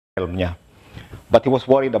realm niya. But he was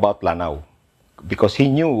worried about Lanao because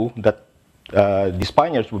he knew that the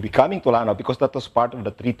Spaniards would be coming to Lanao because that was part of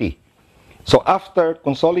the treaty. So after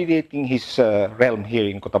consolidating his realm here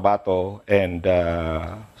in Cotabato and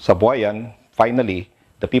sa Buayan, finally,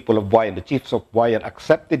 the people of Buayan, the chiefs of Buayan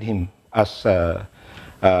accepted him as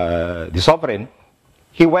the sovereign.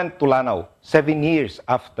 He went to Lanao 7 years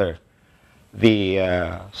after the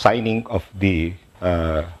signing of the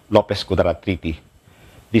Lopez-Cudarat Treaty.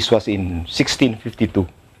 This was in 1652.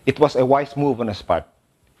 It was a wise move on his part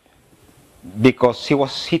because he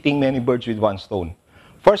was hitting many birds with one stone.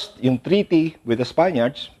 First, yung treaty with the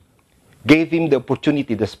Spaniards gave him the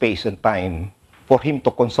opportunity, the space and time for him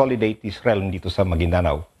to consolidate his realm dito sa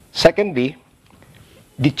Maguindanao. Secondly,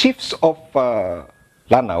 the chiefs of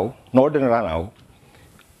Lanao, Northern Lanao,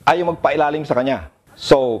 ayaw magpailalim sa kanya.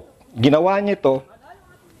 So, ginawa niya ito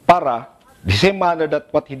para, the same manner that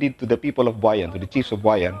what he did to the people of Buayan, to the chiefs of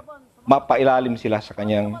Buayan, mapailalim sila sa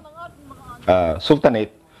kanyang sultanate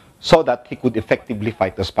so that he could effectively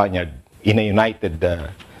fight the Spaniard in a united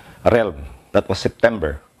realm. That was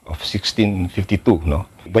September of 1652. No?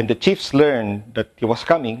 When the chiefs learned that he was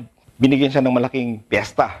coming, binigyan siya ng malaking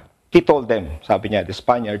piyesta. He told them, sabi niya, the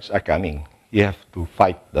Spaniards are coming. You have to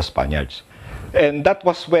fight the Spaniards. And that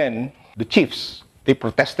was when the chiefs, they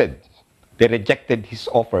protested. They rejected his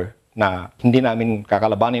offer na hindi namin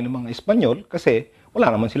kakalabanin ng mga Espanyol kasi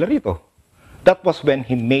wala naman sila rito. That was when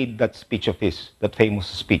he made that speech of his, that famous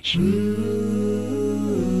speech.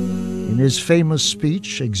 In his famous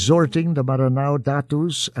speech exhorting the Maranao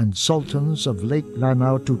datus and sultans of Lake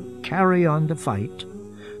Lanao to carry on the fight,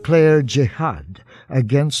 declared jihad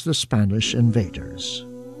against the Spanish invaders.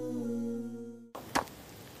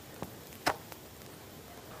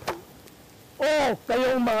 Oh,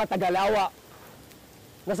 kayong mga Tagalawa,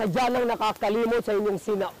 na sadya lang nakakalimot sa inyong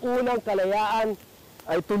sinaunang kalayaan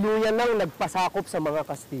ay tuluyan nang nagpasakop sa mga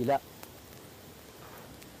Kastila.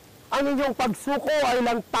 Ang inyong pagsuko ay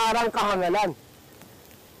lantarang kahangalan.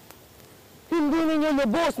 Hindi ninyo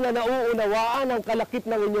lubos na nauunawaan ang kalakip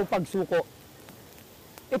ng inyong pagsuko.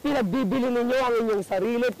 Ipinagbibili ninyo ang inyong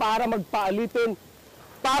sarili para magpaalitin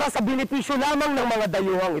para sa benepisyo lamang ng mga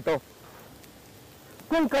dayuhang ito.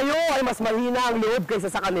 Kung kayo ay mas mahina ang loob kaysa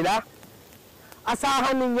sa kanila,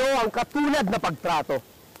 asahan ninyo ang katulad na pagtrato.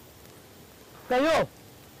 Kayo,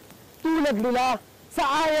 tulad nila, sa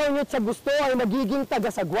ayaw nyo at sa gusto ay magiging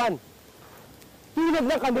tagasagwan. Tulad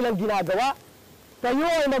ng kanilang ginagawa, kayo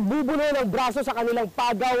ay magbubuno ng braso sa kanilang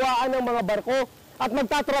pagawaan ng mga barko at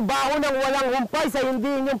magtatrabaho ng walang humpay sa hindi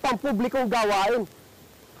inyong pampublikong gawain.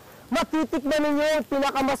 Matitikman ninyo ang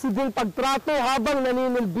pinakamasiding pagtrato habang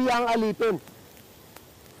naninilbi ang alipin.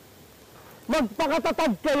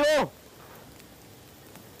 Magpakatatag kayo.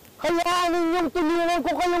 Hayaan ninyong tulungan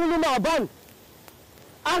ko kayong lumaban.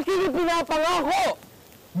 Aking ipinapangako,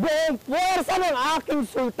 buong puwersa ng aking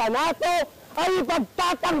sultanato ay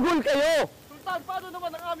ipagtatanggol kayo. Sultan, paano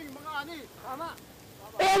naman ang aming mga ani? Tama.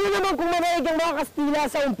 Eh ano naman kung manaig ang mga Kastila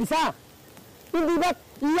sa umpisa? Hindi ba't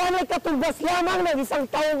iyan ay katumbas lamang ng isang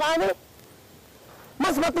taong ani?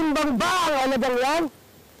 Mas matimbang ba ang halagang yan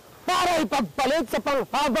para ipagpalit sa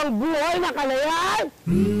panghabang buhay na kalayaan?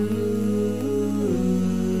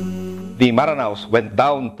 The Maranaos went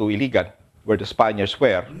down to Iligan, where the Spaniards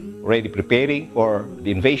were already preparing for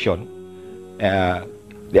the invasion.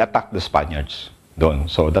 They attacked the Spaniards doon.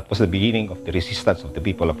 So that was the beginning of the resistance of the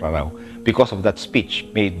people of Lanao because of that speech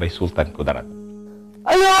made by Sultan Kudarat.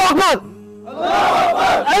 Allahu Akbar!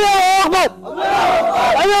 Allahu Akbar!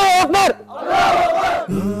 Allahu Akbar!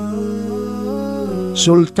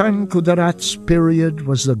 Sultan Kudarat's period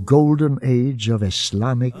was the golden age of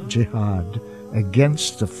Islamic jihad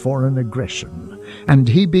against the foreign aggression, and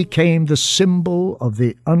he became the symbol of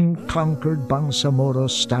the unconquered Bangsamoro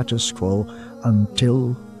status quo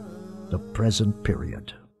until the present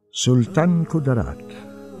period. Sultan Kudarat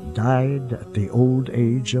died at the old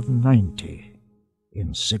age of 90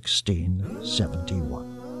 in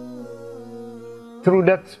 1671. Through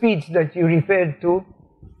that speech that you referred to,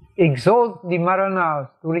 exhort the Maranaos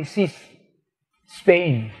to resist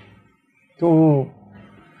Spain, to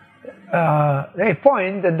a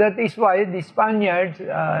point that is why the Spaniards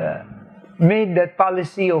made that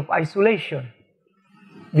policy of isolation,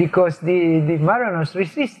 because the Maranaos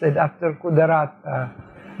resisted after Kudarat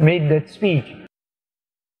made that speech.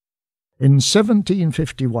 In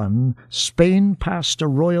 1751, Spain passed a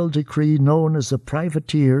royal decree known as the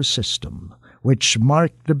privateer system, which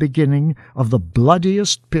marked the beginning of the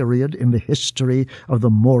bloodiest period in the history of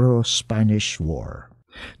the Moro-Spanish War.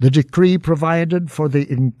 The decree provided for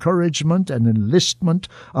the encouragement and enlistment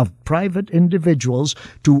of private individuals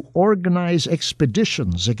to organize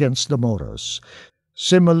expeditions against the Moros,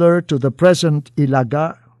 similar to the present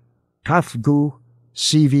Ilaga, Kafgu,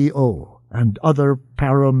 CVO, and other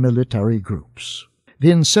paramilitary groups.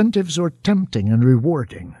 The incentives were tempting and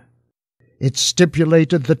rewarding. It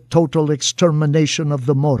stipulated the total extermination of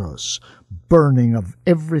the Moros, burning of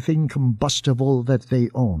everything combustible that they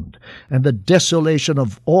owned, and the desolation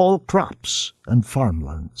of all crops and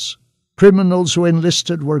farmlands. Criminals who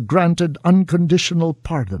enlisted were granted unconditional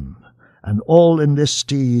pardon, and all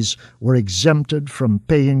enlistees were exempted from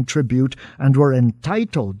paying tribute and were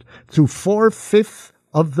entitled to 4/5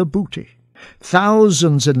 of the booty.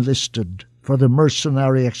 Thousands enlisted for the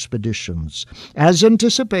mercenary expeditions. As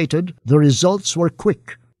anticipated, the results were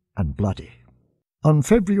quick and bloody. On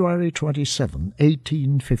February 27,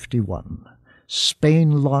 1851,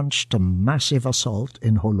 Spain launched a massive assault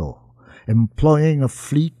in Jolo, employing a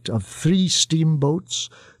fleet of 3 steamboats,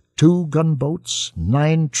 2 gunboats,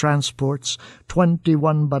 9 transports,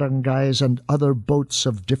 21 barangays, and other boats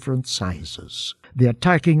of different sizes. The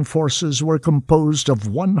attacking forces were composed of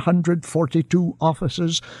 142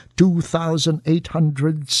 officers,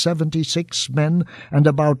 2,876 men, and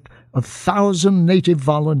about 1,000 native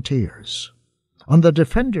volunteers. On the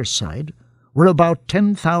defender's side were about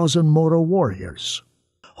 10,000 Moro warriors.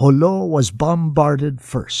 Jolo was bombarded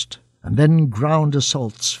first, and then ground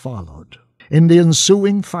assaults followed. In the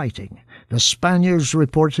ensuing fighting, the Spaniards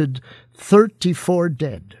reported 34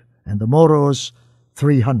 dead, and the Moros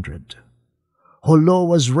 300. Jolo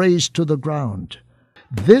was razed to the ground.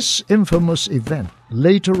 This infamous event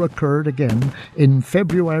later occurred again in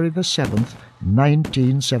February the 7th,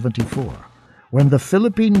 1974, when the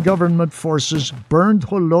Philippine government forces burned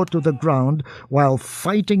Jolo to the ground while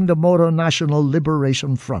fighting the Moro National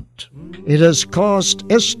Liberation Front. It has cost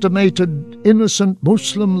estimated innocent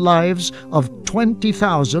Muslim lives of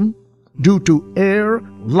 20,000 due to air,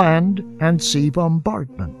 land, and sea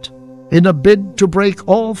bombardment. In a bid to break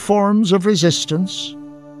all forms of resistance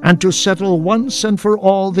and to settle once and for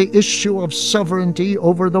all the issue of sovereignty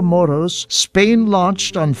over the Moros, Spain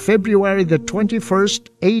launched on February the 21st,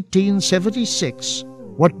 1876,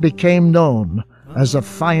 what became known as the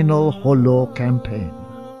final Jolo campaign.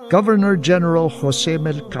 Governor-General José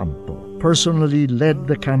Melcampo personally led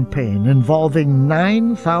the campaign, involving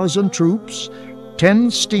 9,000 troops,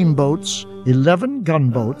 10 steamboats, 11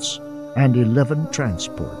 gunboats, and 11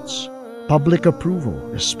 transports. Public approval,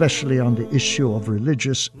 especially on the issue of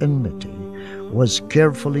religious enmity, was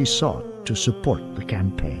carefully sought to support the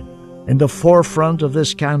campaign. In the forefront of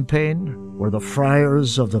this campaign were the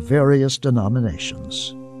friars of the various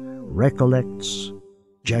denominations: Recollects,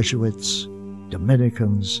 Jesuits,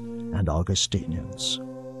 Dominicans, and Augustinians.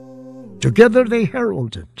 Together they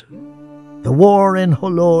heralded, "The war in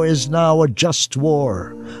Jolo is now a just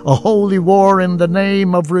war, a holy war in the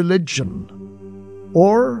name of religion,"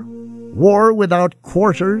 or "War without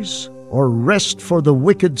quarters or rest for the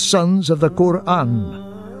wicked sons of the Quran,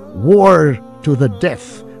 war to the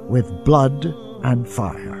death with blood and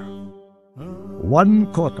fire." One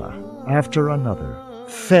kota after another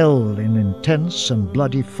fell in intense and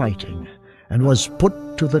bloody fighting and was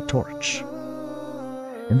put to the torch.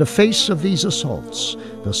 In the face of these assaults,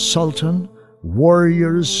 the Sultan,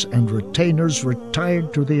 warriors, and retainers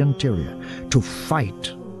retired to the interior to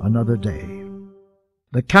fight another day.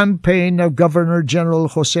 The campaign of Governor-General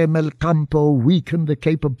José Melcampo weakened the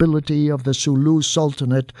capability of the Sulu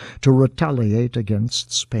Sultanate to retaliate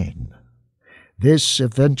against Spain. This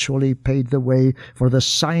eventually paved the way for the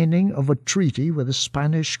signing of a treaty with the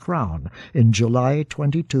Spanish crown in July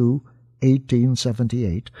 22,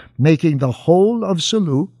 1878, making the whole of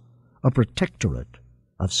Sulu a protectorate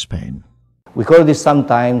of Spain. We call this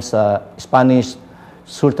sometimes Spanish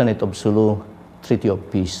Sultanate of Sulu Treaty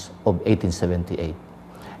of Peace of 1878.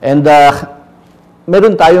 And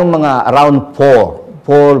meron tayong mga around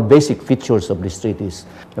four basic features of these treaties.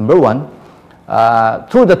 Number one,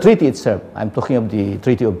 through the treaty itself, I'm talking of the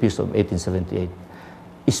Treaty of Peace of 1878,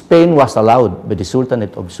 Spain was allowed by the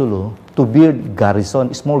Sultanate of Sulu to build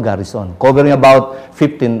garrison, small garrison, covering about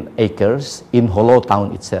 15 acres in Jolo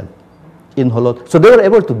town itself. In Jolo, so they were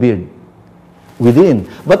able to build within,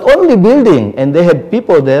 but only building, and they had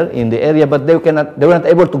people there in the area, but they were not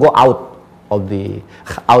able to go out of the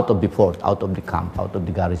fort, out of the camp, out of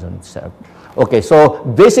the garrison itself. Okay, so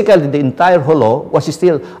basically the entire Jolo was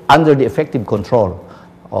still under the effective control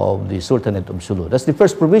of the Sultanate of Sulu. That's the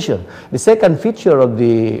first provision. The second feature of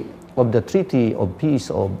the Treaty of Peace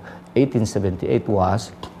of 1878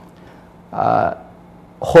 was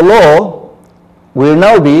Jolo will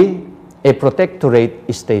now be a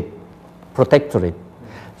protectorate state, protectorate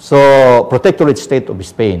state of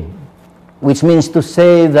Spain, which means to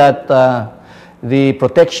say that the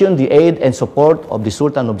protection, the aid, and support of the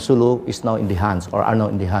Sultan of Sulu is now in the hands, or are now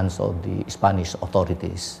in the hands of the Spanish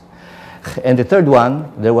authorities. And the third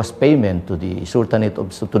one, there was payment to the Sultan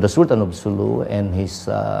of Sulu and his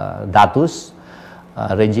datus,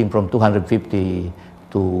 ranging from 250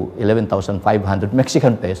 to 11,500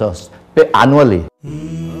 Mexican pesos annually.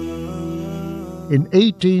 In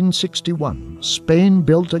 1861, Spain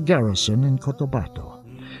built a garrison in Cotabato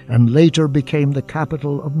and later became the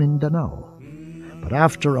capital of Mindanao. But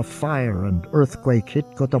after a fire and earthquake hit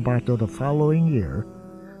Cotabato the following year,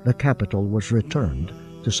 the capital was returned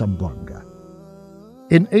to Zamboanga.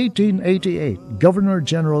 In 1888,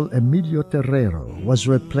 Governor-General Emilio Terrero was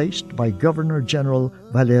replaced by Governor-General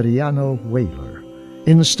Valeriano Weyler.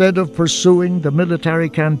 Instead of pursuing the military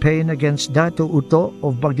campaign against Dato Uto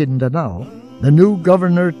of Maguindanao, the new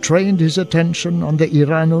governor trained his attention on the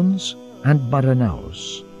Iranuns and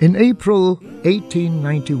Maranaos. In April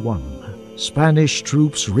 1891, Spanish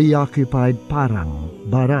troops reoccupied Parang,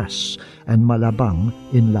 Baras, and Malabang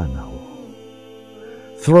in Lanao.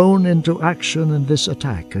 Thrown into action in this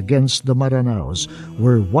attack against the Maranaos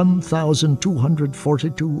were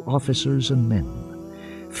 1,242 officers and men.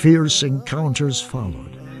 Fierce encounters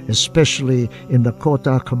followed, especially in the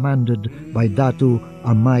kota commanded by Datu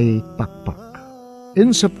Amay Pakpak.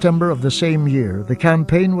 In September of the same year, the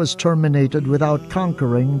campaign was terminated without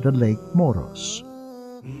conquering the Lake Moros.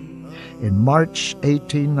 In March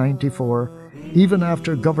 1894, even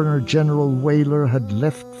after Governor-General Weyler had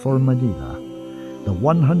left for Manila, the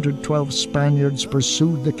 112 Spaniards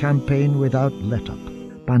pursued the campaign without let-up.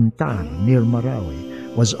 Pantan, near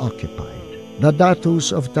Marawi, was occupied. The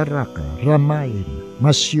datus of Taraca, Ramain,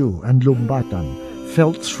 Masyu, and Lumbatan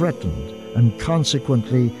felt threatened, and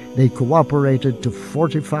consequently they cooperated to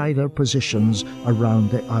fortify their positions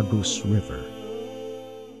around the Agus River.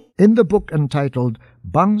 In the book entitled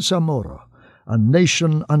Bangsamoro, A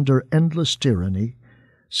Nation Under Endless Tyranny,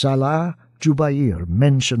 Salah Jubair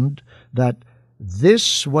mentioned that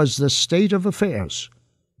this was the state of affairs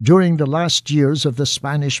during the last years of the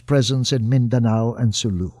Spanish presence in Mindanao and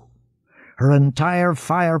Sulu. Her entire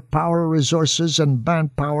firepower, resources, and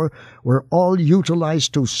manpower were all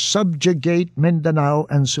utilized to subjugate Mindanao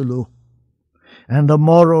and Sulu. And the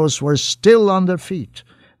Moros were still on their feet,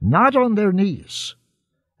 not on their knees.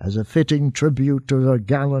 As a fitting tribute to their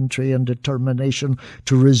gallantry and determination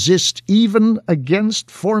to resist even against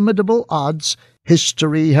formidable odds,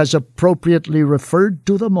 history has appropriately referred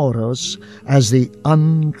to the Moros as the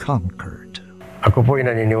unconquered. Ako po'y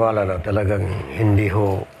naniniwala na talagang hindi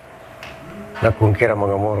ho nakungkira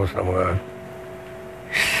mga Moros na mga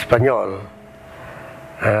Espanyol,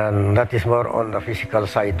 and that is more on the physical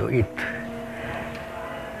side to it.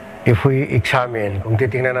 If we examine, kung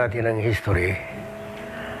titingnan natin ang history,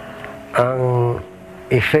 ang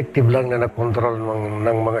effective lang na nakontrol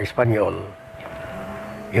ng mga Espanyol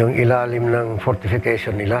yung ilalim ng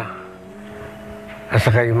fortification nila at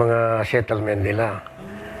saka yung mga settlement nila.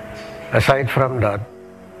 Aside from that,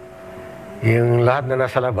 yung lahat na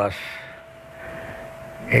nasa labas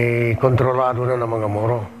kontrolado na ng mga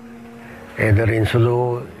Moro, either in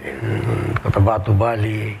Sulu, in Cotabato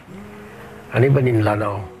Valley, ano ba in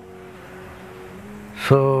Lanao.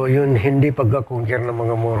 So, yun hindi pagkakungkir ng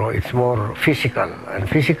mga Moro, it's more physical. And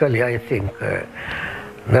physically, I think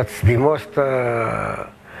that's the most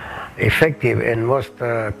effective and most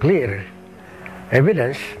clear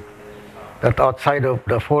evidence that outside of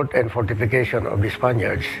the fort and fortification of the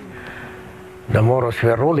Spaniards, the Moros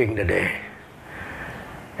were ruling the day.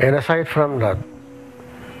 And aside from that,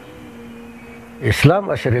 Islam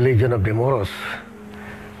as a religion of the Moros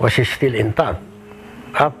was still intact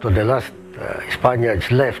up to the last Spaniards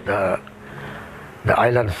left the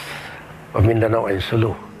islands of Mindanao and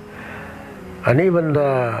Sulu. And even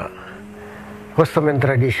the custom and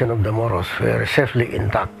tradition of the Moros were safely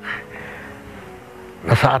intact.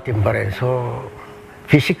 Nasa atin pa rin. So,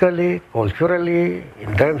 physically, culturally,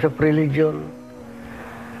 in terms of religion,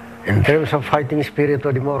 in terms of fighting spirit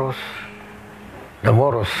of the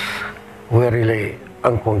Moros were really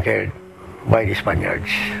unconquered by the Spaniards.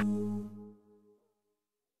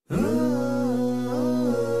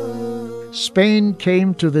 Spain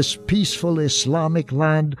came to this peaceful Islamic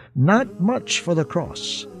land not much for the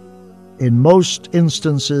cross. In most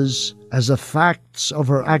instances, as the facts of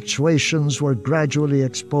her actuations were gradually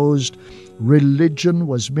exposed, religion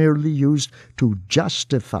was merely used to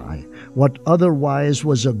justify what otherwise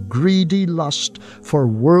was a greedy lust for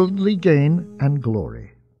worldly gain and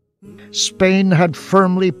glory. Spain had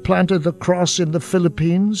firmly planted the cross in the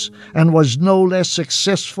Philippines and was no less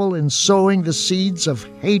successful in sowing the seeds of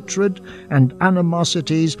hatred and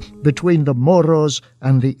animosities between the Moros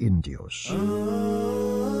and the Indios.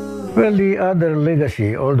 Well, the other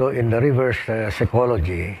legacy, although in the reverse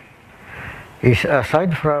psychology, is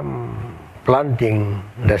aside from planting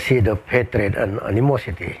the seed of hatred and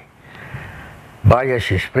animosity,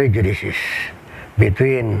 biases, prejudices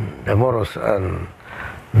between the Moros and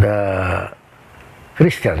the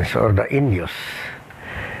Christians or the Indios,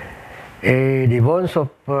 the bonds of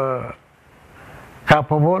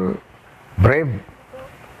capable, brave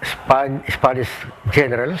Spanish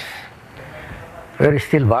generals were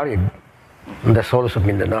still buried in the souls of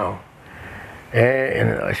Mindanao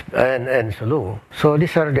and Sulu. So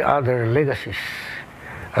these are the other legacies,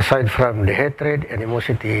 aside from the hatred,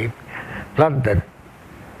 animosity planted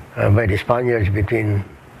by the Spaniards between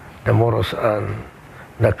the Moros and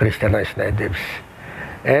the Christianized natives.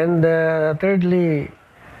 And thirdly,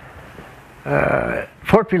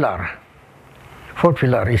 fourth pillar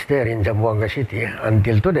is there in Zamboanga City.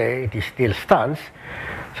 Until today, it still stands.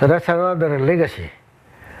 So that's another legacy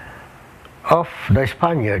of the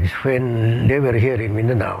Spaniards when they were here in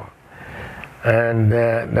Mindanao. And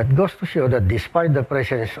that goes to show that despite the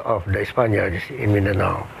presence of the Spaniards in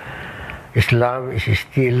Mindanao, Islam is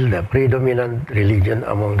still the predominant religion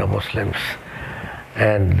among the Muslims.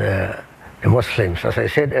 And the Muslims, as I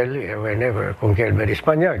said earlier, were never conquered by the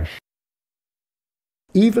Spaniards.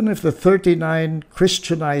 Even if the 39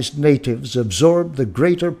 Christianized natives absorbed the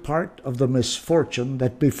greater part of the misfortune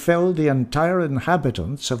that befell the entire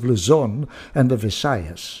inhabitants of Luzon and the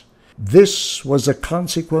Visayas, this was a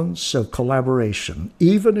consequence of collaboration,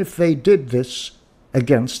 even if they did this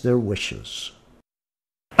against their wishes.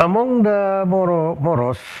 Among the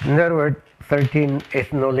Moros, there were 13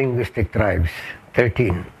 ethno-linguistic tribes.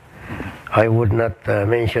 13. I would not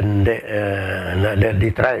mention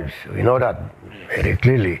the tribes. We know that very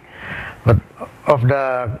clearly. But of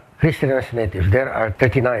the Christianized natives, there are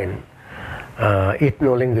 39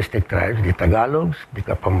 ethno-linguistic tribes: the Tagalogs, the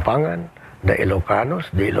Kapampangan, the Ilocanos,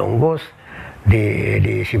 the Ilonggos,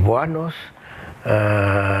 the Cebuanos,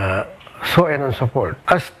 so on and so forth.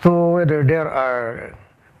 As to whether there are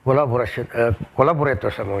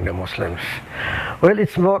collaborators among the Muslims, well,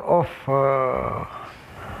 it's more of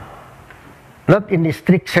not in the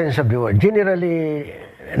strict sense of the word. Generally,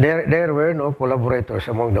 there were no collaborators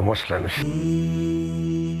among the Muslims.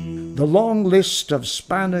 The long list of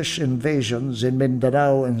Spanish invasions in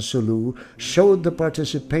Mindanao and Sulu showed the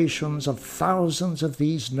participations of thousands of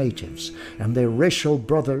these natives, and their racial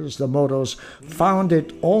brothers, the Moros, found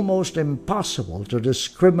it almost impossible to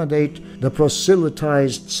discriminate the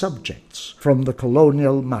proselytized subjects from the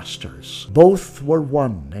colonial masters. Both were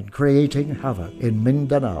one in creating havoc in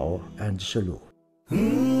Mindanao and Sulu.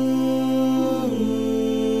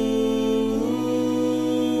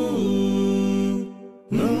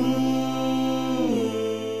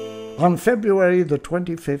 On February the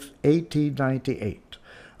 25th, 1898,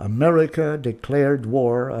 America declared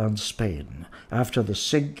war on Spain after the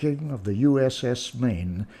sinking of the USS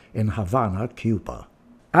Maine in Havana, Cuba.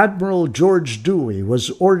 Admiral George Dewey was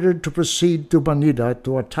ordered to proceed to Manila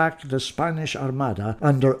to attack the Spanish Armada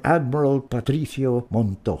under Admiral Patricio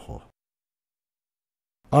Montojo.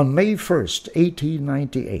 On May 1st,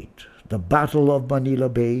 1898, the Battle of Manila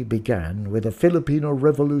Bay began with the Filipino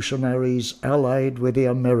revolutionaries allied with the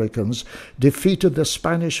Americans defeated the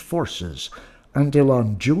Spanish forces until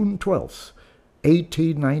on June 12,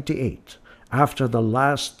 1898, after the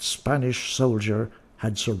last Spanish soldier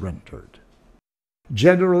had surrendered.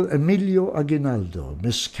 General Emilio Aguinaldo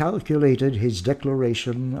miscalculated his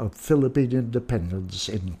declaration of Philippine independence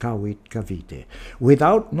in Kawit, Cavite,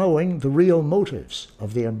 without knowing the real motives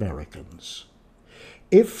of the Americans.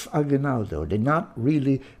 If Aguinaldo did not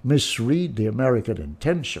really misread the American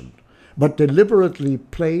intention, but deliberately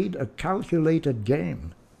played a calculated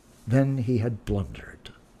game, then he had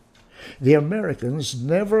blundered. The Americans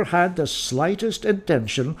never had the slightest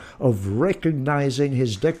intention of recognizing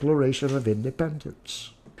his Declaration of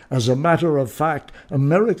Independence. As a matter of fact,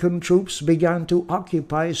 American troops began to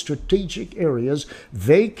occupy strategic areas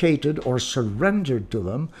vacated or surrendered to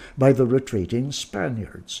them by the retreating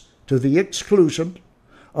Spaniards, to the exclusion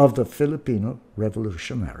of the Filipino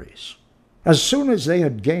revolutionaries. As soon as they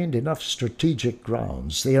had gained enough strategic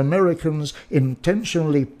grounds, the Americans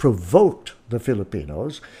intentionally provoked the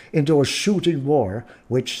Filipinos into a shooting war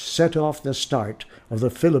which set off the start of the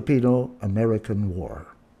Filipino-American War.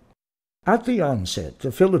 At the onset,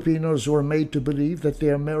 the Filipinos were made to believe that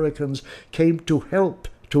the Americans came to help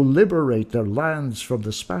to liberate their lands from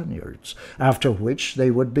the Spaniards, after which they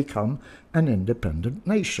would become an independent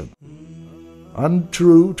nation.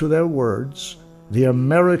 Untrue to their words, the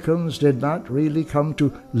Americans did not really come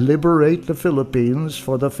to liberate the Philippines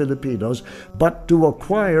for the Filipinos, but to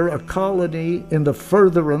acquire a colony in the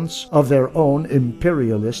furtherance of their own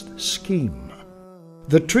imperialist scheme.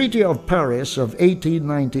 The Treaty of Paris of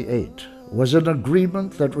 1898 was an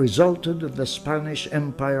agreement that resulted in the Spanish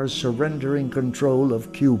Empire surrendering control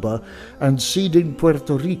of Cuba and ceding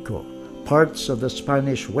Puerto Rico, parts of the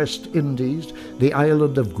Spanish West Indies, the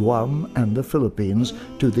island of Guam, and the Philippines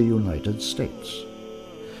to the United States.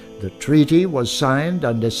 The treaty was signed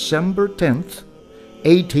on December 10th,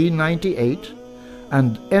 1898,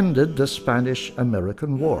 and ended the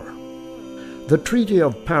Spanish-American War. The Treaty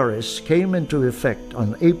of Paris came into effect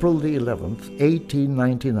on April the 11th,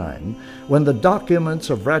 1899, when the documents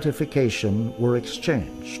of ratification were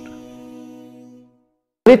exchanged.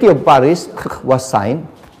 The Treaty of Paris was signed,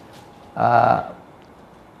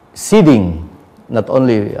 ceding not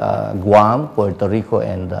only Guam, Puerto Rico,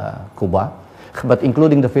 and Cuba, but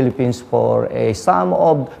including the Philippines for a sum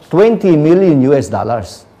of $20 million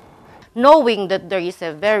US. Knowing that there is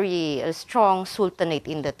a very strong sultanate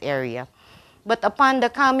in that area. But upon the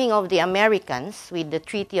coming of the Americans with the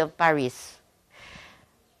Treaty of Paris,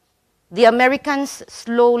 the Americans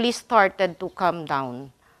slowly started to come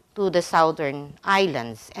down to the southern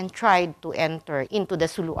islands and tried to enter into the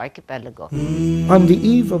Sulu archipelago. On the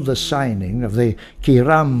eve of the signing of the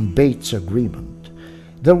Kiram-Bates Agreement,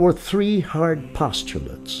 there were three hard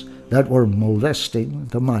postulates that were molesting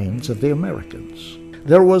the minds of the Americans.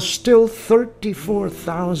 There was still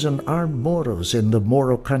 34,000 armed Moros in the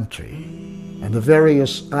Moro country, and the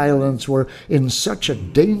various islands were in such a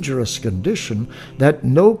dangerous condition that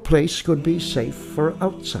no place could be safe for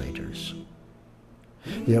outsiders.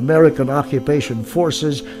 The American occupation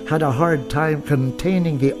forces had a hard time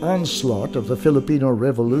containing the onslaught of the Filipino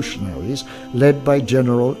revolutionaries led by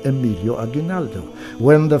General Emilio Aguinaldo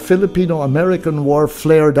when the Filipino-American War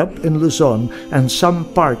flared up in Luzon and some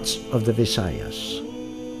parts of the Visayas.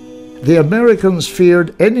 The Americans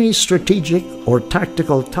feared any strategic or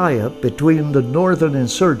tactical tie-up between the northern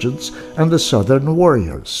insurgents and the southern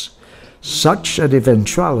warriors. Such an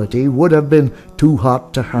eventuality would have been too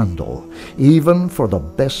hot to handle, even for the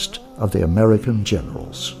best of the American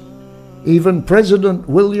generals. Even President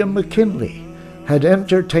William McKinley had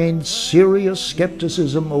entertained serious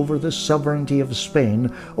skepticism over the sovereignty of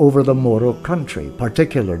Spain over the Moro country,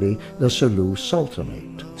 particularly the Sulu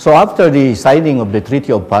Sultanate. So after the signing of the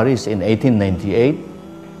Treaty of Paris in 1898,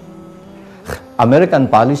 American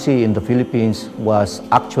policy in the Philippines was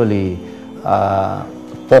actually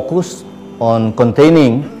focused on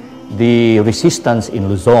containing the resistance in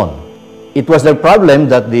Luzon. It was their problem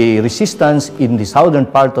that the resistance in the southern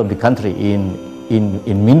part of the country,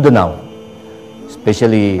 in Mindanao,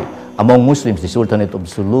 especially among Muslims, the Sultanate of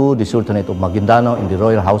Sulu, the Sultanate of Maguindanao, and the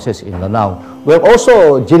royal houses in Lanao, were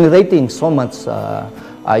also generating so much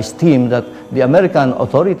esteem that the American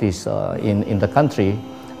authorities in the country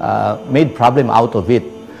made problem out of it.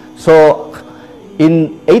 So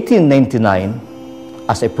in 1899,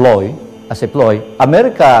 as a ploy,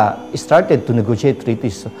 America started to negotiate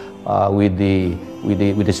treaties with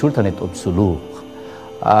the Sultanate of Sulu.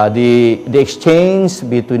 The exchange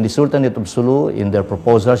between the Sultanate of Sulu in their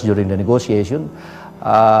proposals during the negotiation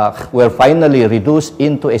were finally reduced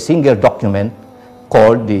into a single document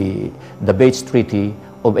called the Bates Treaty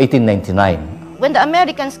of 1899. When the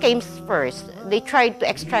Americans came first, they tried to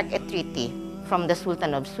extract a treaty from the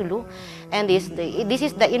Sultan of Sulu, and this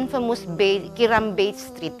is the infamous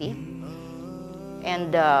Kiram-Bates Treaty.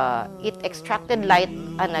 And it extracted like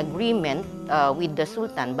an agreement with the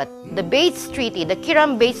Sultan. But the Bates Treaty, the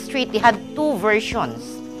Kiram-Bates Treaty, had two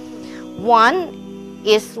versions. One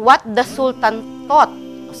is what the Sultan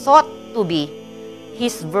sought to be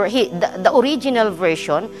the original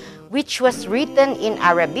version, which was written in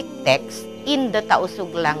Arabic text in the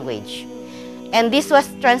Tausug language. And this was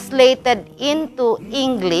translated into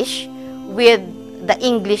English with the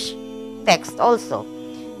English text also.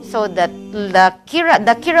 So that the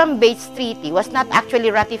Kiram-Bates Treaty was not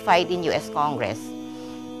actually ratified in U.S. Congress,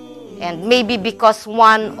 and maybe because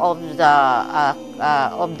one of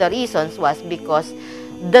the reasons was because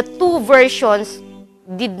the two versions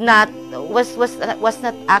did not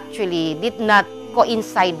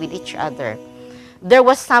coincide with each other. There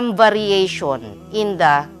was some variation in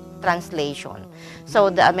the translation. So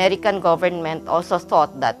the American government also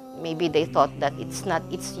thought that maybe they thought that it's not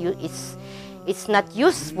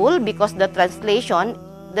useful because the translation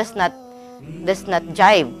does not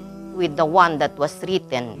jive with the one that was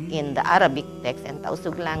written in the Arabic text and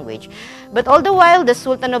Tausug language. But all the while, the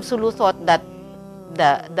Sultan of Sulu thought that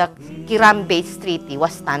the Kiram-Bates Treaty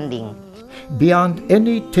was standing. Beyond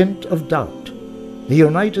any tint of doubt, the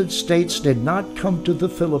United States did not come to the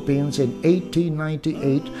Philippines in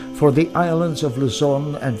 1898 for the islands of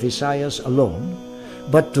Luzon and Visayas alone,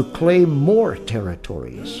 but to claim more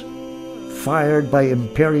territories. Fired by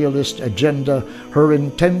imperialist agenda, her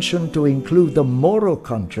intention to include the Moro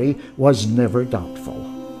country was never doubtful.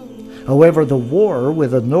 However, the war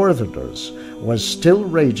with the Northerners was still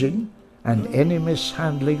raging, and any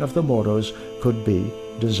mishandling of the Moros could be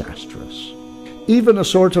disastrous. Even a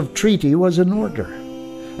sort of treaty was in order,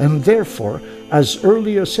 and therefore, as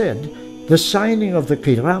earlier said, the signing of the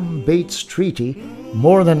Kiram-Bates Treaty,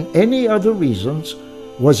 more than any other reasons,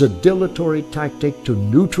 was a dilatory tactic to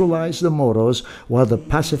neutralize the Moros while the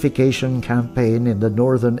pacification campaign in the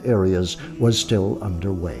northern areas was still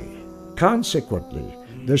underway. Consequently,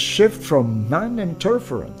 the shift from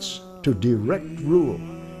non-interference to direct rule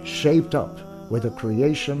shaped up with the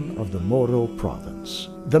creation of the Moro province.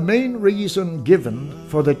 The main reason given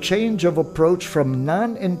for the change of approach from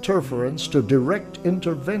non-interference to direct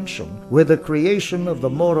intervention with the creation of the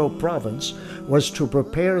Moro province was to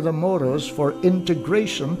prepare the Moros for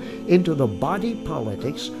integration into the body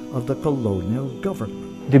politics of the colonial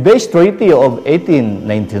government. The Bates Treaty of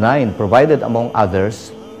 1899 provided, among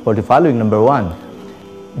others, for the following: number one,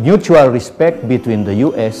 mutual respect between the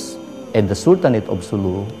U.S. and the Sultanate of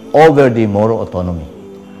Sulu over the Moro autonomy.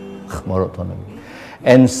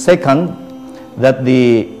 And second, that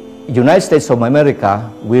the United States of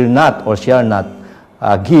America will not or shall not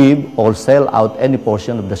give or sell out any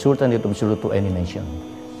portion of the Sultanate of Sulu to any nation.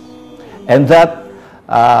 And that,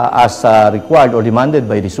 as required or demanded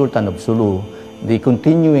by the Sultan of Sulu, the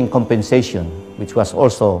continuing compensation, which was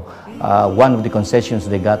also one of the concessions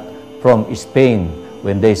they got from Spain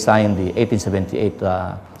when they signed the 1878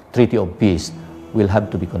 Treaty of Peace, will have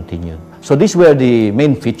to be continued. So these were the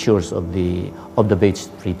main features of the Bates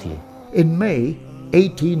Treaty. In May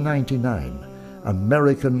 1899,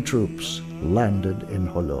 American troops landed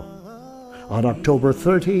in Jolo. On October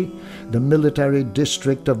 30, the military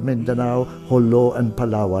district of Mindanao, Jolo and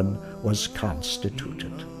Palawan was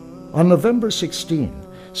constituted. On November 16,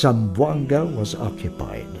 Zamboanga was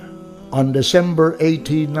occupied. On December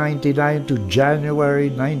 1899 to January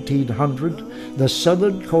 1900, the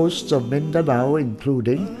southern coasts of Mindanao,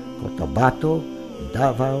 including Cotabato,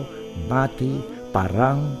 Davao, Mati,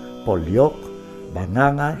 Parang, Polyok,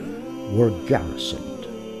 Banganga, were garrisoned.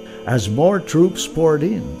 As more troops poured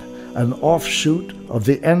in, an offshoot of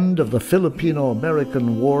the end of the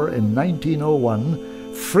Filipino-American War in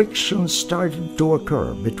 1901, friction started to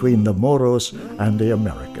occur between the Moros and the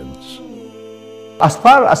Americans. As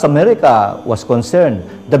far as America was concerned,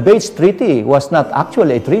 the Bates Treaty was not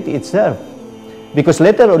actually a treaty itself, because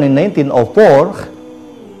later on in 1904,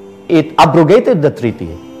 it abrogated the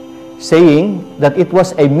treaty, saying that it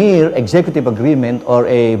was a mere executive agreement or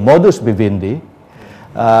a modus vivendi,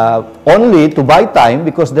 only to buy time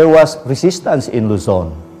because there was resistance in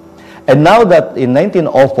Luzon. And now that in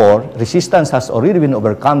 1904, resistance has already been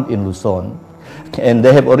overcome in Luzon, and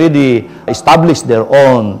they have already established their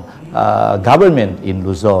own government in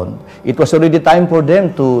Luzon, it was already time for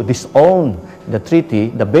them to disown the treaty,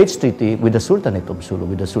 the Bates Treaty, with the Sultanate of Sulu,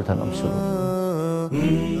 with the Sultan of Sulu.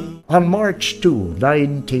 On March 2,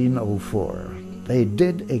 1904, they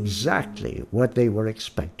did exactly what they were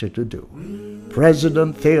expected to do.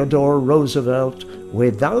 President Theodore Roosevelt,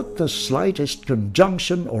 without the slightest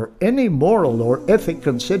conjunction or any moral or ethic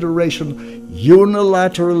consideration,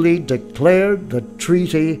 unilaterally declared the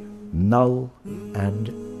treaty null and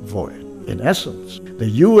void. In essence, the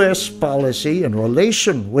U.S. policy in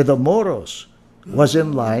relation with the Moros was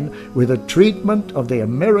in line with the treatment of the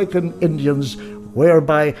American Indians,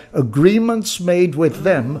 whereby agreements made with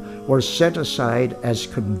them were set aside as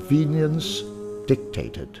convenience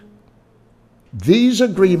dictated. These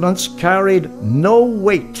agreements carried no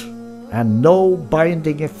weight and no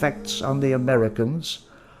binding effects on the Americans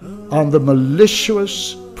on the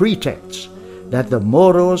malicious pretext that the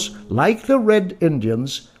Moros, like the Red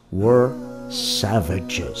Indians, were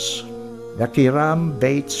savages. The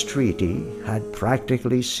Kiram-Bates Treaty had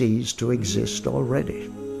practically ceased to exist already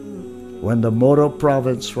when the Moro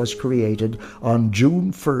province was created on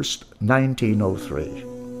June 1st, 1903.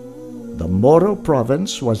 The Moro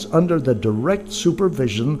province was under the direct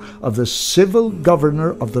supervision of the civil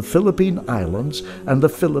governor of the Philippine Islands and the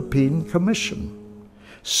Philippine Commission,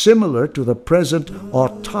 similar to the present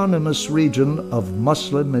autonomous region of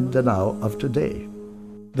Muslim Mindanao of today.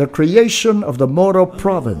 The creation of the Moro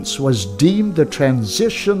province was deemed the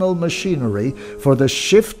transitional machinery for the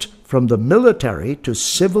shift from the military to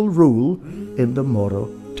civil rule in the Moro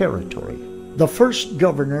territory. The first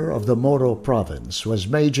governor of the Moro province was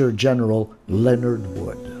Major General Leonard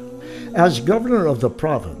Wood. As governor of the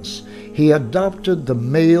province, he adopted the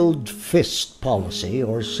mailed fist policy,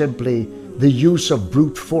 or simply the use of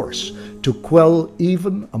brute force, to quell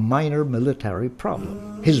even a minor military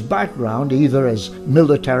problem. His background, either as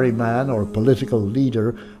military man or political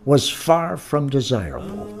leader, was far from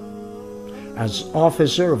desirable. As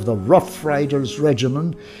officer of the Rough Riders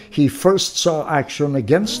Regiment, he first saw action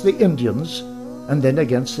against the Indians and then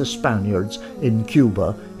against the Spaniards in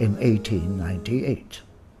Cuba in 1898.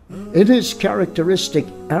 In his characteristic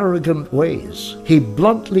arrogant ways, he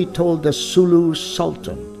bluntly told the Sulu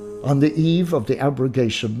Sultan on the eve of the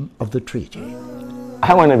abrogation of the treaty,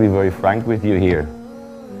 I want to be very frank with you here.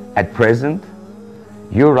 At present,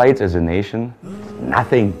 your rights as a nation,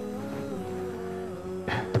 nothing.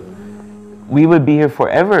 We will be here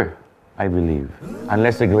forever, I believe,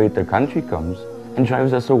 unless a greater country comes and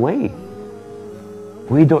drives us away.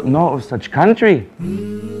 We don't know of such country.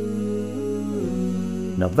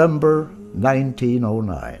 November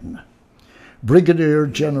 1909. Brigadier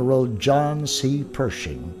General John C.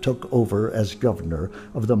 Pershing took over as governor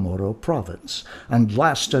of the Moro province and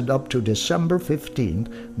lasted up to December 15,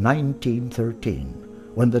 1913,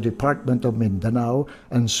 when the Department of Mindanao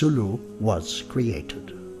and Sulu was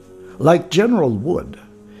created. Like General Wood,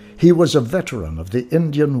 he was a veteran of the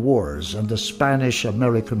Indian Wars and the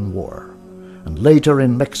Spanish-American War, and later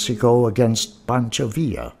in Mexico against Pancho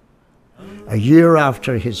Villa. A year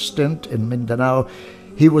after his stint in Mindanao,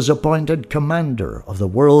 he was appointed commander of the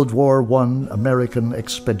World War I American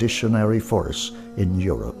Expeditionary Force in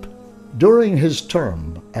Europe. During his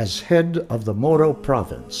term as head of the Moro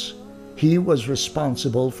province, he was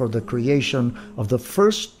responsible for the creation of the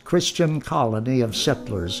first Christian colony of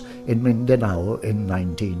settlers in Mindanao in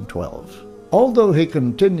 1912. Although he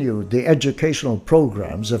continued the educational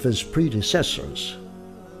programs of his predecessors,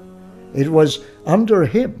 it was under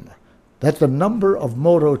him that the number of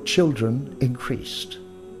Moro children increased.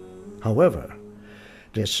 However,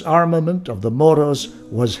 disarmament of the Moros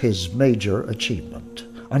was his major achievement.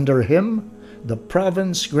 Under him, the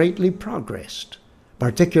province greatly progressed,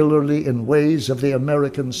 particularly in ways of the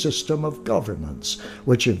American system of governance,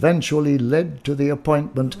 which eventually led to the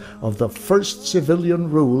appointment of the first civilian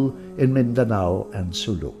rule in Mindanao and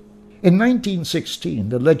Sulu. In 1916,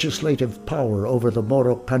 the legislative power over the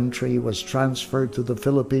Moro country was transferred to the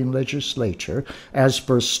Philippine legislature as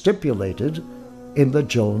per stipulated in the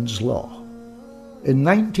Jones Law. In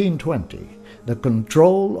 1920, the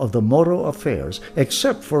control of the Moro affairs,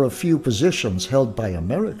 except for a few positions held by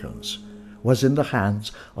Americans, was in the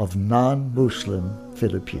hands of non-Muslim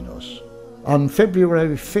Filipinos. On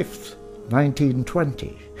February 5,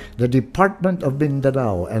 1920, the Department of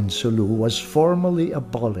Mindanao and Sulu was formally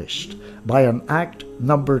abolished by an Act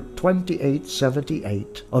number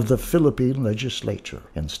 2878 of the Philippine legislature.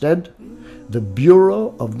 Instead, the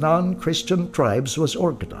Bureau of Non-Christian Tribes was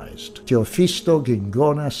organized. Teofisto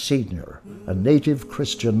Gingona Sr., a native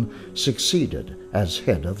Christian, succeeded as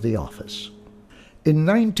head of the office. In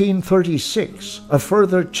 1936, a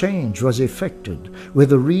further change was effected with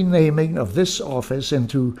the renaming of this office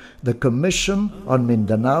into the Commission on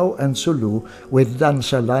Mindanao and Sulu, with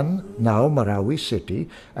Dansalan, now Marawi City,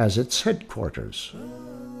 as its headquarters.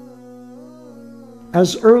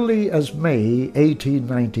 As early as May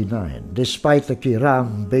 1899, despite the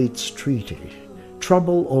Kiram-Bates Treaty,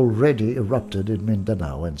 trouble already erupted in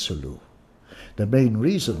Mindanao and Sulu. The main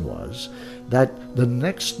reason was that the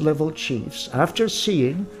next-level chiefs, after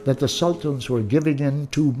seeing that the sultans were giving in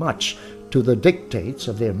too much to the dictates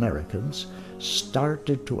of the Americans,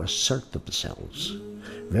 started to assert themselves.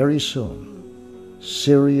 Very soon,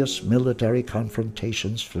 serious military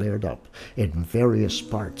confrontations flared up in various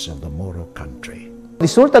parts of the Moro country. The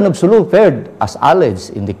Sultan of Sulu failed, as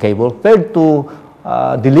alleged in the cable, failed to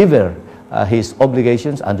deliver his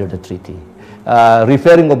obligations under the treaty.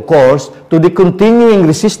 Referring, of course, to the continuing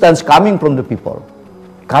resistance coming from the people,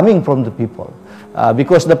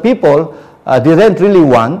 because the people didn't really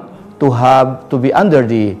want to be under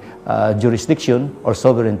the jurisdiction or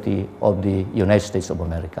sovereignty of the United States of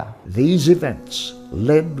America. These events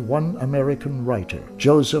led one American writer,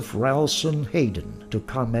 Joseph Ralston Hayden, to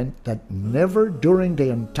comment that never during the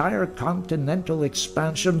entire continental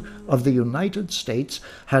expansion of the United States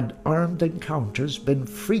had armed encounters been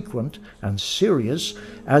frequent and serious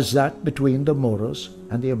as that between the Moros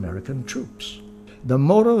and the American troops. The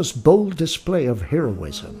Moros' bold display of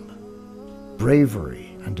heroism,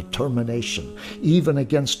 bravery, and determination, even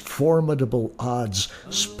against formidable odds,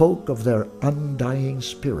 spoke of their undying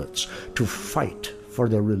spirits to fight for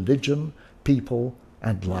their religion, people,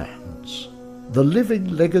 and lands. The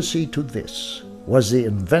living legacy to this was the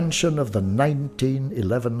invention of the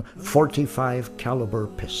 1911 .45 caliber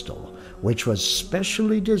pistol, which was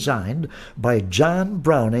specially designed by John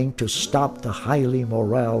Browning to stop the highly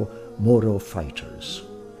mobile Moro fighters.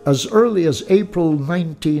 As early as April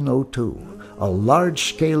 1902, a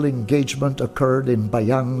large-scale engagement occurred in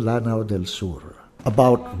Bayang, Lanao del Sur.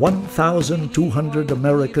 About 1,200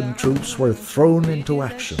 American troops were thrown into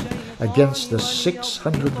action against the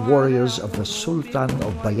 600 warriors of the Sultan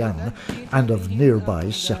of Bayang and of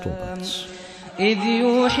nearby settlements. إذ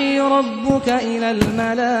يوحي ربك إلى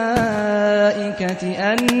الملائكة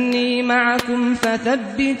أني معكم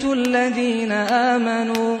فثبتوا الذين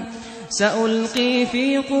آمنوا سألقي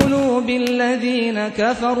في قلوب الذين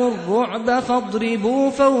كفروا الرعب فاضربوا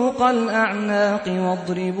فوق الأعناق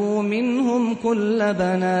واضربوا منهم كل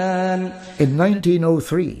بنان. In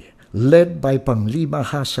 1903, led by Panglima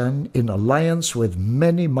Hassan in alliance with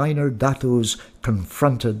many minor datus,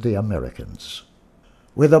 confronted the Americans.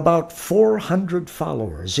 With about 400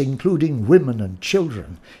 followers, including women and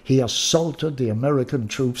children, he assaulted the American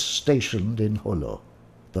troops stationed in Jolo.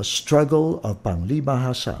 The struggle of Panglima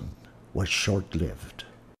Hassan was short-lived.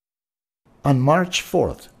 On March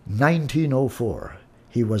 4th, 1904,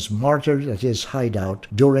 he was martyred at his hideout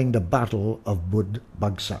during the Battle of Bud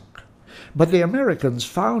Bagsak. But the Americans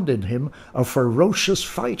found in him a ferocious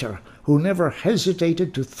fighter who never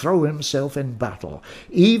hesitated to throw himself in battle,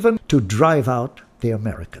 even to drive out the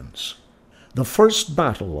Americans. The first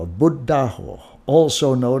battle of Bud Daho,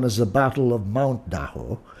 also known as the Battle of Mount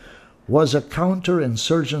Daho, was a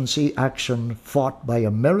counterinsurgency action fought by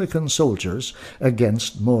American soldiers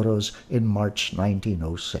against Moros in March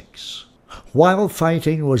 1906. While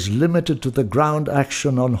fighting was limited to the ground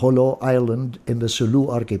action on Jolo Island in the Sulu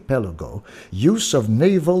archipelago, use of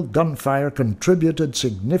naval gunfire contributed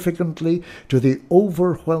significantly to the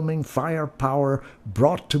overwhelming firepower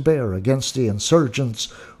brought to bear against the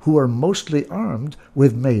insurgents, who were mostly armed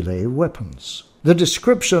with melee weapons. The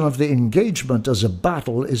description of the engagement as a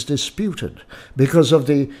battle is disputed because of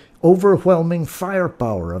the overwhelming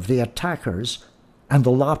firepower of the attackers and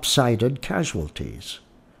the lopsided casualties.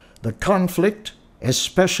 The conflict,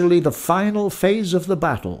 especially the final phase of the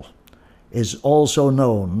battle, is also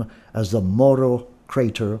known as the Moro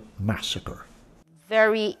Crater Massacre.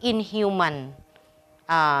 Very inhuman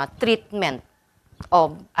treatment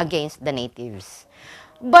against the natives.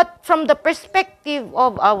 But from the perspective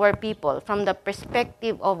of our people, from the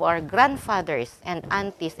perspective of our grandfathers and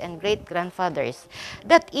aunties and great-grandfathers,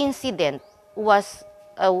 that incident was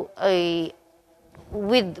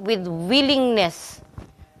with willingness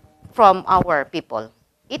from our people.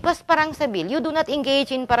 It was parang sabil. You do not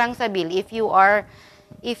engage in parang sabil if you are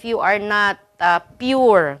not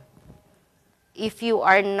pure, if you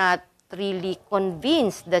are not really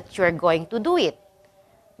convinced that you are going to do it.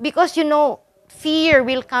 Because you know, fear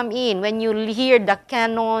will come in. When you hear the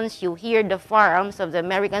cannons, you hear the firearms of the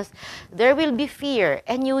Americans, there will be fear,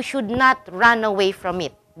 and you should not run away from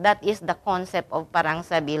it. That is the concept of parang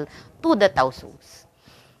sabil to the Tausus.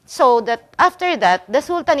 So that after that, the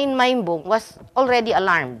Sultan in Maimbung was already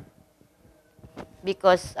alarmed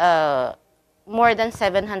because more than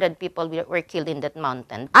 700 people were killed in that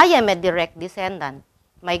mountain. I am a direct descendant.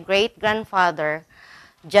 My great-grandfather,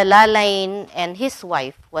 Jalalain, and his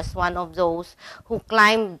wife was one of those who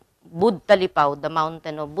climbed Bud Talipao, the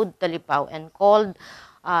mountain of Bud Talipao, and called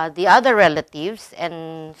the other relatives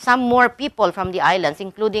and some more people from the islands,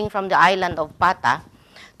 including from the island of Pata,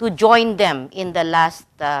 to join them in the last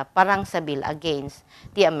parang sabil against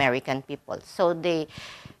the American people. So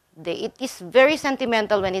it is very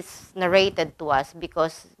sentimental when it's narrated to us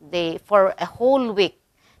because for a whole week,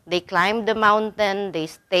 they climbed the mountain, they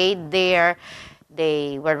stayed there,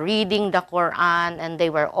 they were reading the Quran, and they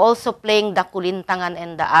were also playing the kulintangan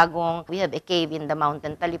and the agong. We have a cave in the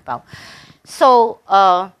mountain Talipao. So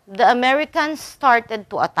the Americans started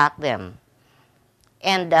to attack them.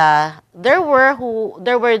 And there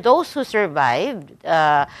were those who survived.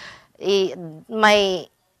 My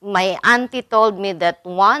auntie told me that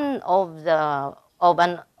one of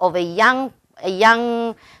a young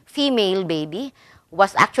female baby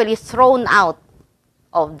was actually thrown out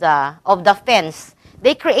of the fence.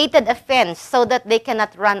 They created a fence so that they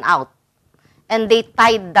cannot run out, and they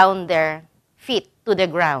tied down their feet to the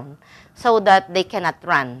ground so that they cannot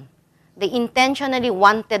run. They intentionally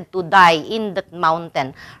wanted to die in that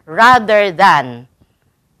mountain rather than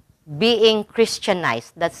being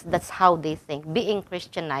Christianized. That's how they think, being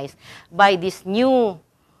Christianized by this new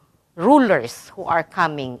rulers who are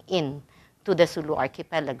coming in to the Sulu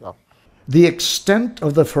archipelago. The extent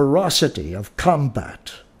of the ferocity of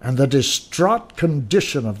combat and the distraught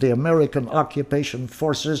condition of the American occupation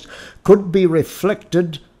forces could be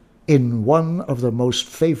reflected in one of the most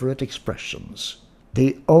favorite expressions.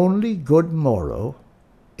 The only good Moro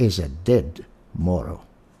is a dead Moro.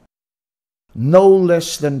 No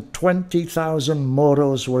less than 20,000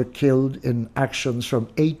 Moros were killed in actions from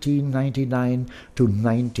 1899 to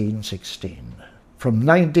 1916. From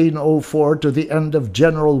 1904 to the end of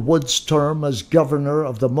General Wood's term as governor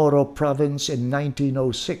of the Moro province in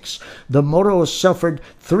 1906, the Moros suffered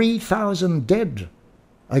 3,000 dead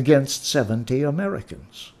against 70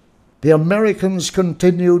 Americans. The Americans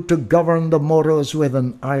continued to govern the Moros with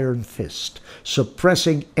an iron fist,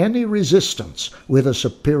 suppressing any resistance with a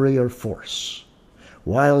superior force.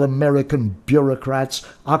 While American bureaucrats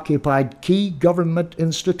occupied key government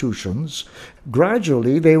institutions,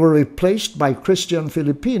 gradually they were replaced by Christian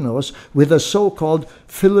Filipinos with a so-called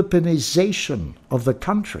Filipinization of the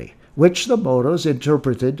country, which the Moros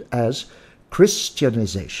interpreted as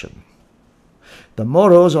Christianization. The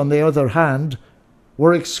Moros, on the other hand,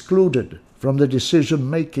 were excluded from the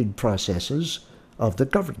decision-making processes of the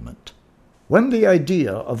government. When the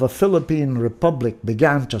idea of a Philippine Republic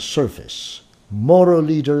began to surface, Moro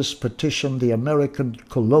leaders petitioned the American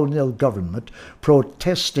colonial government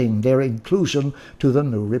protesting their inclusion to the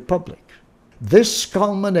new republic. This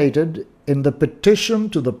culminated in the petition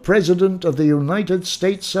to the President of the United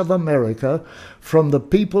States of America from the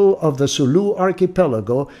people of the Sulu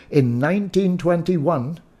archipelago in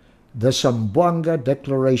 1921, the Zamboanga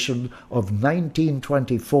Declaration of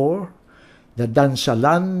 1924, the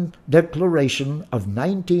Dansalan Declaration of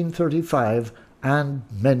 1935, and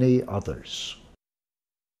many others.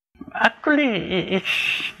 Actually,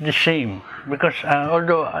 it's the same because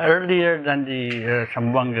although earlier than the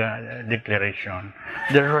Zamboanga Declaration,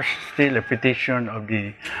 there was still a petition of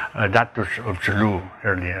the Datus of Sulu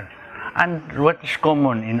earlier. And what is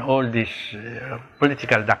common in all these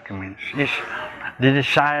political documents is the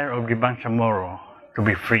desire of the Bangsamoro to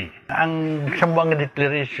be free. Ang Zamboanga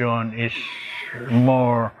Declaration is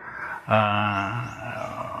more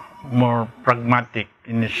pragmatic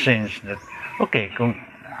in the sense that, okay, kung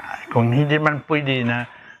hindi man pwede na,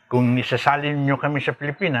 kung isasalin nyo kami sa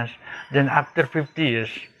Pilipinas, then after 50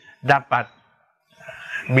 years, dapat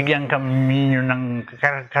bigyan kami nyo ng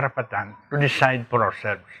karapatan to decide for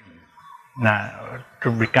ourselves na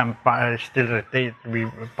to become still retain to be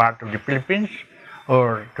part of the Philippines,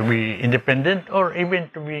 or to be independent, or even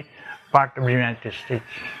to be part of the United States.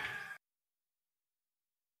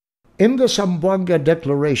 In the Zamboanga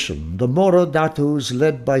Declaration, the Moro Datus,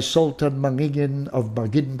 led by Sultan Mangingin of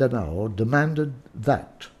Maguindanao, demanded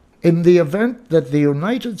that, in the event that the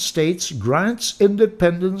United States grants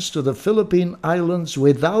independence to the Philippine Islands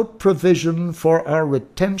without provision for our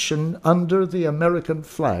retention under the American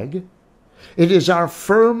flag, it is our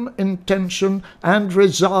firm intention and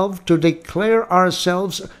resolve to declare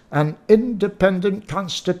ourselves an independent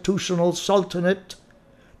constitutional sultanate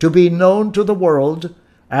to be known to the world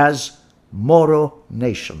as Moro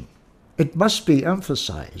Nation. It must be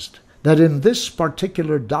emphasized that in this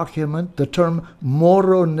particular document the term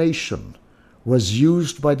Moro Nation was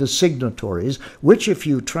used by the signatories, which if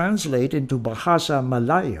you translate into Bahasa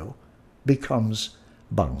Malayo becomes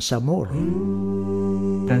Bangsamoro.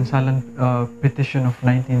 Dansalan petition of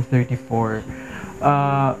 1934.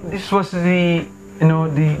 This was the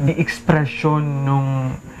expression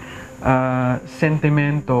ng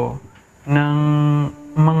sentimento ng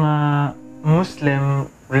mga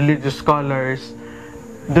Muslim religious scholars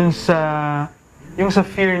dun sa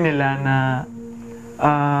fear nila na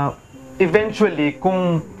eventually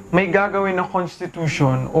kung may gagawin na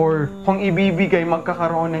constitution or kung ibibigay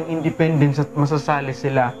magkakaroon ng independence at masasali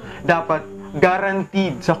sila, dapat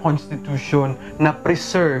guaranteed sa constitution na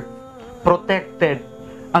preserve, protected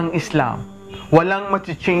ang Islam. Walang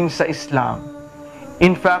mati-change sa Islam.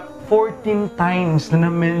 In fact, 14 times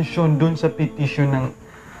na na-mention dun sa petition ng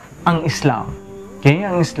ang Islam. Okay,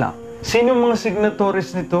 ang Islam. Sino mga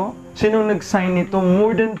signatories nito? Sino nag-sign nito?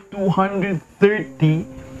 More than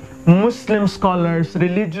 230 Muslim scholars,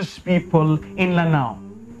 religious people in Lanao.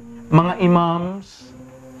 Mga imams,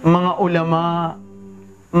 mga ulama,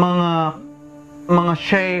 mga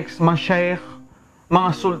sheikhs,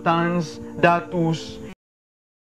 mga sultans, datus,